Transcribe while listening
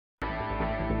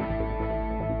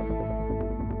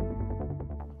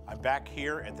back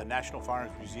here at the National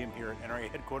Firearms Museum here at NRA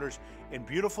headquarters in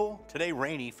beautiful, today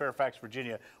rainy, Fairfax,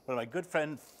 Virginia, with my good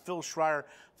friend Phil Schreier.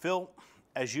 Phil,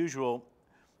 as usual,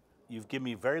 you've given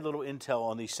me very little intel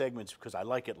on these segments because I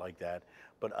like it like that,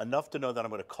 but enough to know that I'm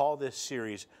going to call this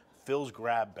series Phil's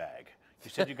Grab Bag.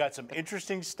 You said you got some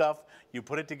interesting stuff, you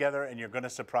put it together, and you're going to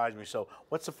surprise me. So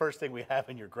what's the first thing we have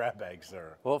in your grab bag,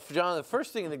 sir? Well, John, the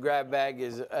first thing in the grab bag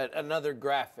is another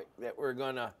graphic that we're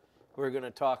gonna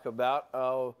talk about.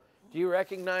 Do you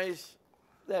recognize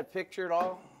that picture at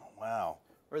all? Wow.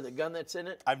 Or the gun that's in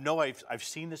it? I've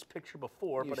seen this picture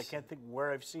before, but I can't think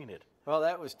where I've seen it. Well,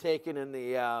 that was taken in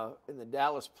the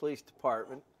Dallas Police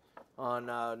Department on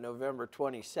November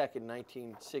 22nd,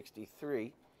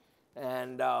 1963.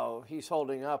 And he's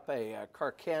holding up a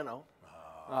Carcano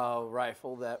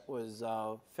rifle that was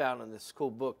found in the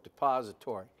school book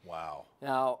depository. Wow.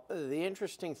 Now, the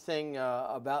interesting thing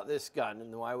about this gun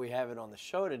and why we have it on the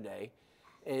show today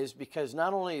is because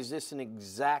not only is this an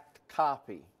exact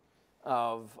copy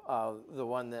of the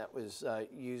one that was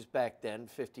used back then,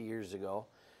 50 years ago,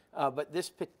 but this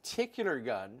particular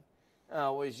gun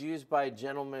was used by a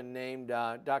gentleman named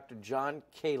Dr. John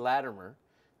K. Latimer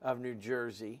of New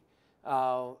Jersey,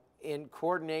 in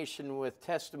coordination with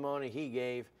testimony he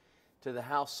gave to the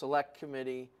House Select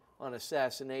Committee on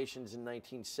Assassinations in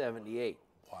 1978.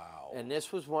 Wow. And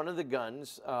this was one of the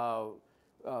guns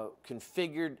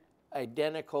configured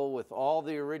identical with all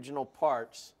the original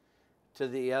parts to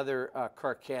the other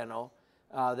Carcano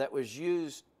that was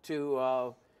used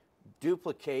to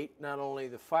duplicate not only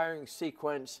the firing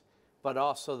sequence but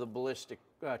also the ballistic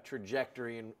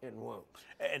trajectory and wounds.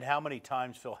 And how many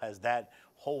times, Phil, has that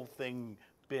whole thing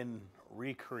been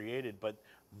recreated? But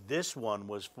this one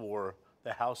was for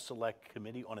the House Select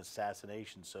Committee on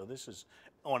Assassinations, so this is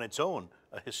on its own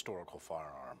a historical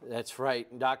firearm. That's right.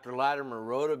 And Dr. Latimer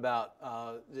wrote about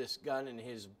this gun in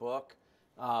his book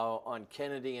on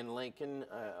Kennedy and Lincoln,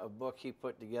 a book he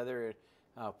put together,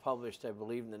 published, I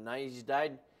believe, in the 90s. He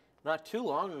died not too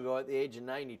long ago at the age of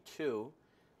 92.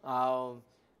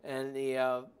 And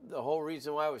the whole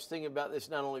reason why I was thinking about this,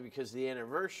 not only because of the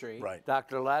anniversary, right.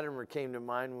 Dr. Latimer came to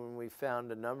mind when we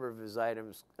found a number of his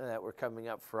items that were coming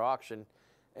up for auction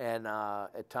and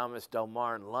at Thomas Del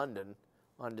Mar in London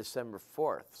on December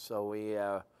 4th. So we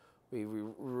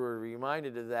were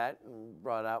reminded of that and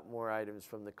brought out more items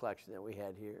from the collection that we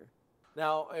had here.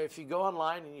 Now, if you go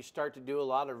online and you start to do a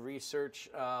lot of research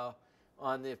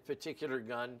on the particular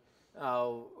gun,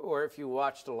 or if you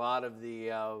watched a lot of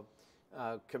the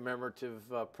commemorative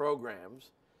programs,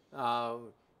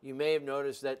 you may have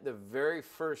noticed that the very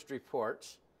first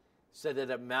reports said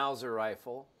that a Mauser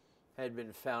rifle had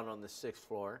been found on the 6th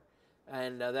floor,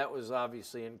 and that was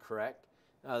obviously incorrect.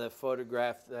 The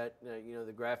photograph that,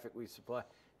 the graphic we supply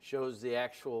shows the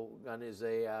actual gun is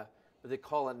a, what they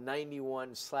call a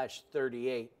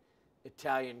 91/38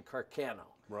 Italian Carcano.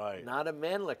 Right. Not a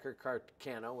Mannlicher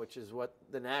Carcano, which is what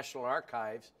the National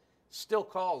Archives still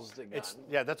calls the gun.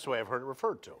 Yeah, that's the way I've heard it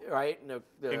referred to. Right? And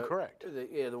incorrect.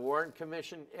 The Warren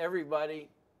Commission, everybody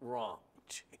wrong.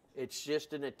 Gee. It's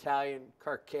just an Italian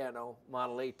Carcano,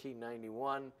 model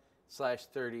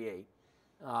 1891/38.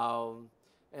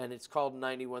 And it's called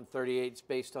 91/38. It's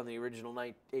based on the original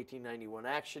 1891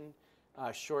 action,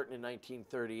 shortened in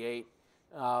 1938.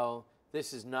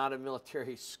 This is not a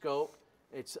military scope.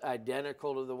 It's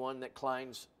identical to the one that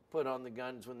Klein's put on the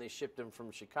guns when they shipped them from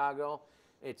Chicago.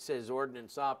 It says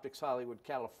Ordnance Optics, Hollywood,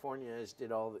 California, as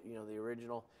did all the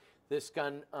original. This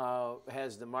gun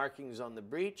has the markings on the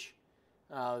breech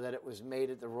that it was made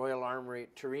at the Royal Armory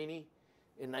at Turini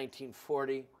in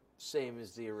 1940, same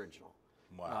as the original.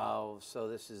 Wow. So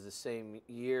this is the same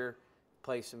year,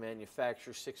 place of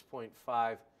manufacture,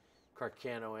 6.5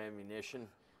 Carcano ammunition.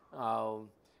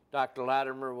 Dr.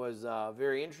 Latimer was a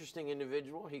very interesting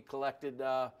individual. He collected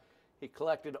all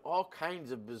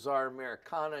kinds of bizarre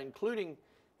Americana, including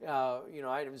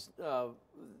items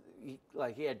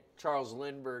like he had Charles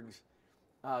Lindbergh's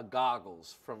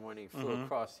goggles from when he flew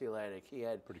across the Atlantic. He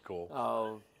had pretty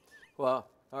cool. Well,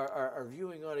 our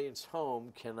viewing audience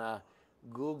home can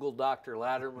Google Dr.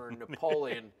 Latimer and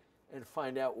Napoleon and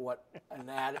find out what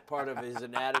part of his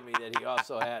anatomy that he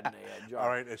also had in a jar. All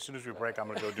right, as soon as we break, I'm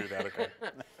going to go do that, okay?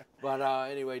 But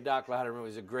anyway, Dr. Latimer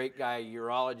was a great guy, a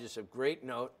urologist of great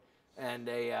note, and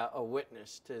a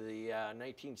witness to the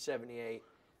 1978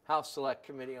 House Select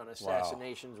Committee on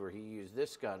Assassinations, where he used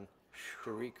this gun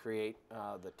to recreate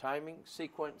the timing,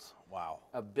 sequence,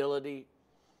 ability,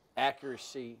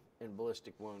 accuracy, and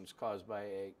ballistic wounds caused by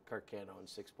a Carcano in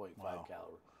 6.5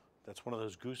 caliber. That's one of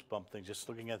those goosebump things, just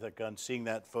looking at that gun, seeing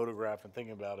that photograph and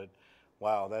thinking about it.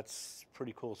 Wow, that's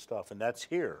pretty cool stuff. And that's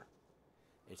here.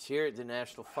 It's here at the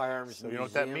National Firearms So Museum. you know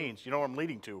what that means. You know where I'm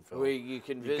leading to, Phil. You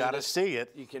can visit got to us- see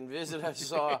it. You can visit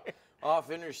us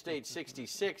off Interstate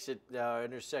 66 at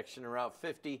intersection of Route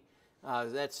 50.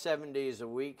 That's 7 days a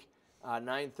week,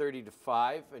 9:30 to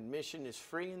 5. Admission is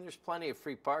free, and there's plenty of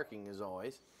free parking as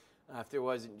always. If there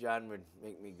wasn't, John would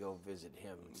make me go visit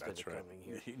him instead That's of right. coming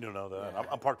here. You don't know that.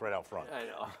 I'm parked right out front. I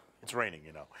know. It's raining,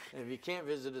 you know. And if you can't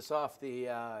visit us off the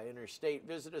interstate,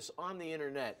 visit us on the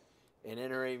internet at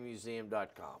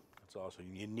nramuseum.com. That's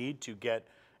awesome. You need to get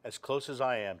as close as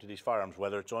I am to these firearms,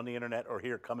 whether it's on the internet or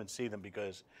here, come and see them,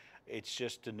 because it's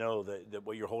just to know that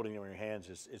what you're holding in your hands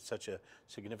is such a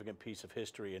significant piece of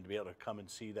history, and to be able to come and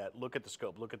see that, look at the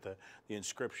scope, look at the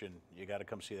inscription, you got to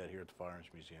come see that here at the Firearms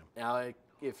Museum. Now,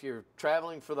 if you're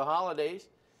traveling for the holidays,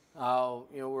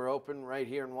 we're open right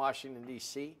here in Washington,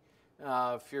 D.C.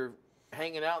 If you're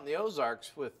hanging out in the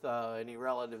Ozarks with any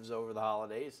relatives over the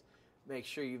holidays, make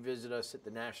sure you visit us at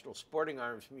the National Sporting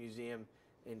Arms Museum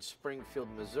in Springfield,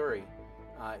 Missouri,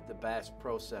 at the Bass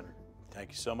Pro Center. Thank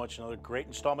you so much. Another great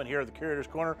installment here at the Curator's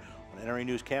Corner on NRA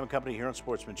News Cam & Company here on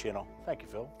Sportsman Channel. Thank you,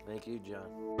 Phil. Thank you,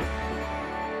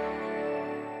 John.